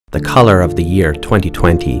The color of the year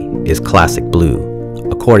 2020 is classic blue,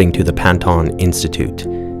 according to the Pantone Institute.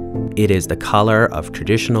 It is the color of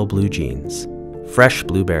traditional blue jeans, fresh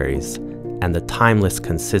blueberries, and the timeless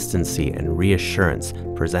consistency and reassurance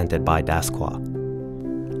presented by DASQUA.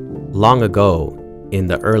 Long ago, in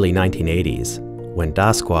the early 1980s, when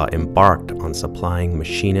DASQUA embarked on supplying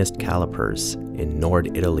machinist calipers in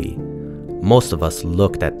Italy, most of us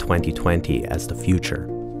looked at 2020 as the future.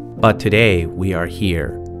 But today, we are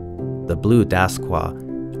here. The blue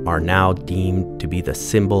DASQUA are now deemed to be the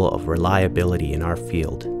symbol of reliability in our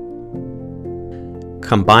field.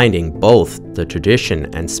 Combining both the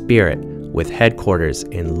tradition and spirit with headquarters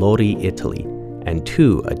in Lodi, Italy, and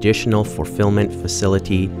 2 additional fulfillment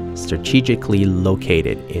facilities strategically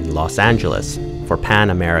located in Los Angeles for Pan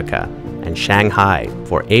America and Shanghai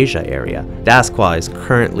for Asia area, DASQUA is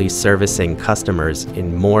currently servicing customers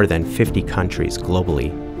in more than 50 countries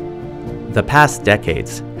globally. The past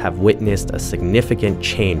decades have witnessed a significant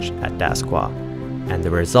change at DASQUA, and the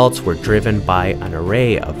results were driven by an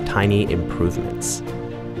array of tiny improvements.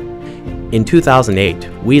 In 2008,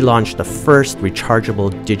 we launched the first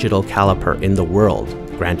rechargeable digital caliper in the world,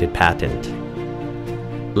 granted patent.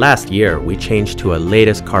 Last year, we changed to a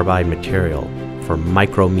latest carbide material for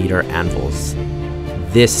micrometer anvils.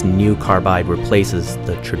 This new carbide replaces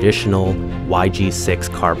the traditional YG6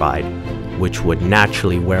 carbide, which would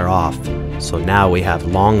naturally wear off, so now we have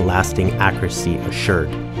long-lasting accuracy assured.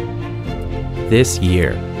 This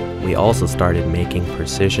year, we also started making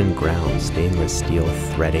precision ground stainless steel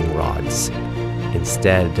threading rods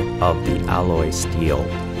instead of the alloy steel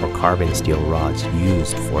or carbon steel rods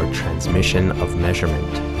used for transmission of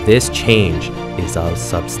measurement. This change is a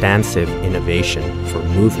substantive innovation for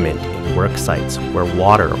movement in work sites where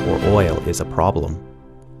water or oil is a problem.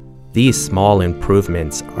 These small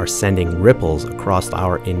improvements are sending ripples across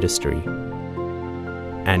our industry.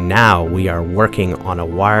 And now we are working on a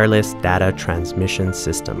wireless data transmission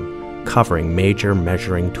system covering major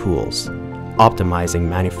measuring tools, optimizing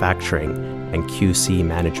manufacturing and QC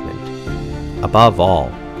management. Above all,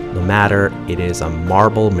 no matter it is a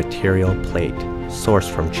marble material plate sourced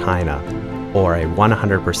from China or a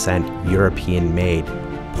 100% European-made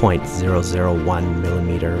 0.001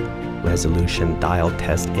 millimeter resolution dial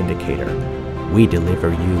test indicator, we deliver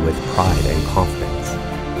you with pride and confidence.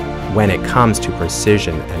 When it comes to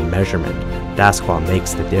precision and measurement, DASQUA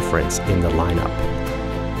makes the difference in the lineup.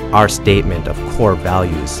 Our statement of core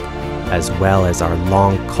values, as well as our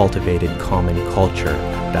long-cultivated common culture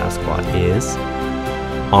at DASQUA is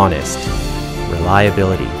honest,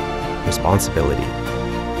 reliability, responsibility.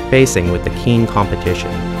 Facing with the keen competition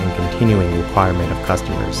and continuing requirement of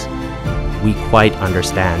customers, we quite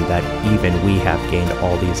understand that even we have gained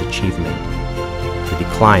all these achievements. The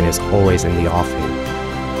decline is always in the offing.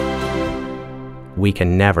 We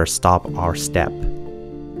can never stop our step.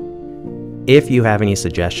 If you have any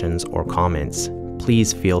suggestions or comments,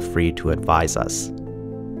 please feel free to advise us.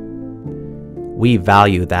 We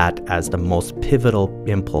value that as the most pivotal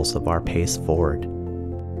impulse of our pace forward.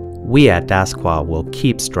 We at DASQUA will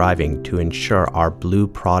keep striving to ensure our blue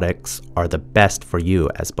products are the best for you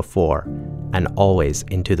as before and always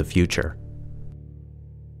into the future.